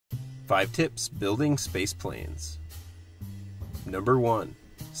5 tips building space planes. Number 1.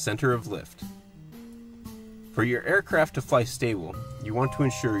 Center of lift. For your aircraft to fly stable, you want to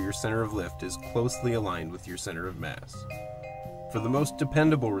ensure your center of lift is closely aligned with your center of mass. For the most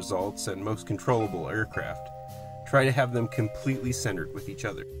dependable results and most controllable aircraft, try to have them completely centered with each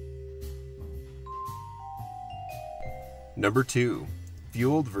other. Number 2.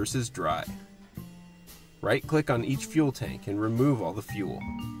 Fueled versus dry. Right-click on each fuel tank and remove all the fuel.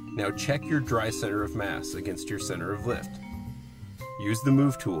 Now check your dry center of mass against your center of lift. Use the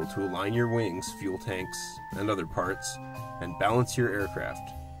Move tool to align your wings, fuel tanks, and other parts, and balance your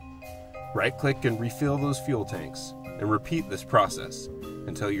aircraft. Right-click and refill those fuel tanks, and repeat this process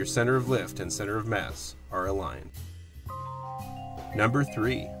until your center of lift and center of mass are aligned. Number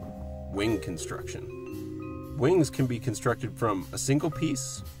 3. Wing construction. Wings can be constructed from a single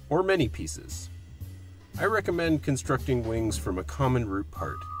piece or many pieces. I recommend constructing wings from a common root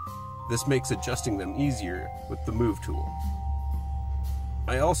part. This makes adjusting them easier with the Move tool.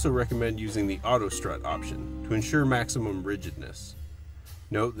 I also recommend using the Auto Strut option to ensure maximum rigidness.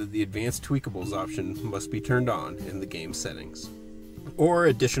 Note that the Advanced Tweakables option must be turned on in the game settings. Or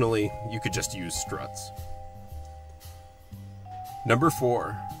additionally, you could just use struts. Number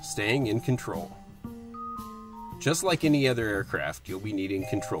 4. Staying in control. Just like any other aircraft, you'll be needing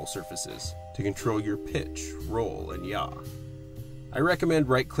control surfaces to control your pitch, roll, and yaw. I recommend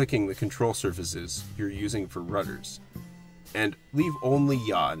right-clicking the control surfaces you're using for rudders, and leave only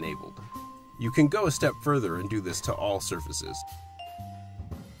yaw enabled. You can go a step further and do this to all surfaces.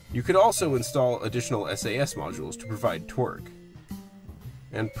 You could also install additional SAS modules to provide torque,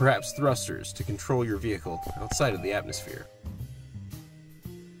 and perhaps thrusters to control your vehicle outside of the atmosphere.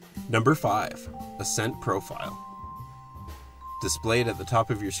 Number 5. Ascent Profile. Displayed at the top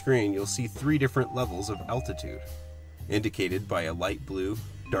of your screen, you'll see 3 different levels of altitude, indicated by a light blue,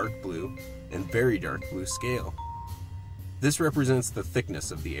 dark blue, and very dark blue scale. This represents the thickness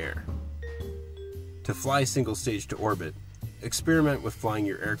of the air. To fly single stage to orbit, experiment with flying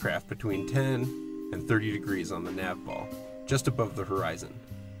your aircraft between 10 and 30 degrees on the nav ball, just above the horizon.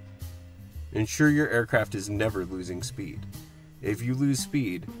 Ensure your aircraft is never losing speed. If you lose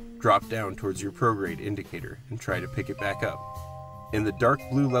speed, drop down towards your prograde indicator and try to pick it back up. In the dark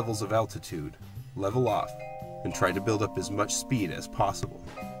blue levels of altitude, level off and try to build up as much speed as possible.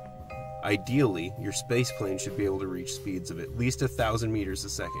 Ideally, your space plane should be able to reach speeds of at least 1,000 meters a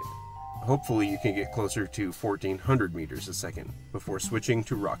second. Hopefully you can get closer to 1,400 meters a second before switching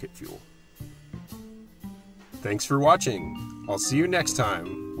to rocket fuel. Thanks for watching. I'll see you next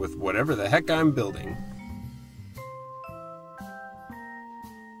time with whatever the heck I'm building.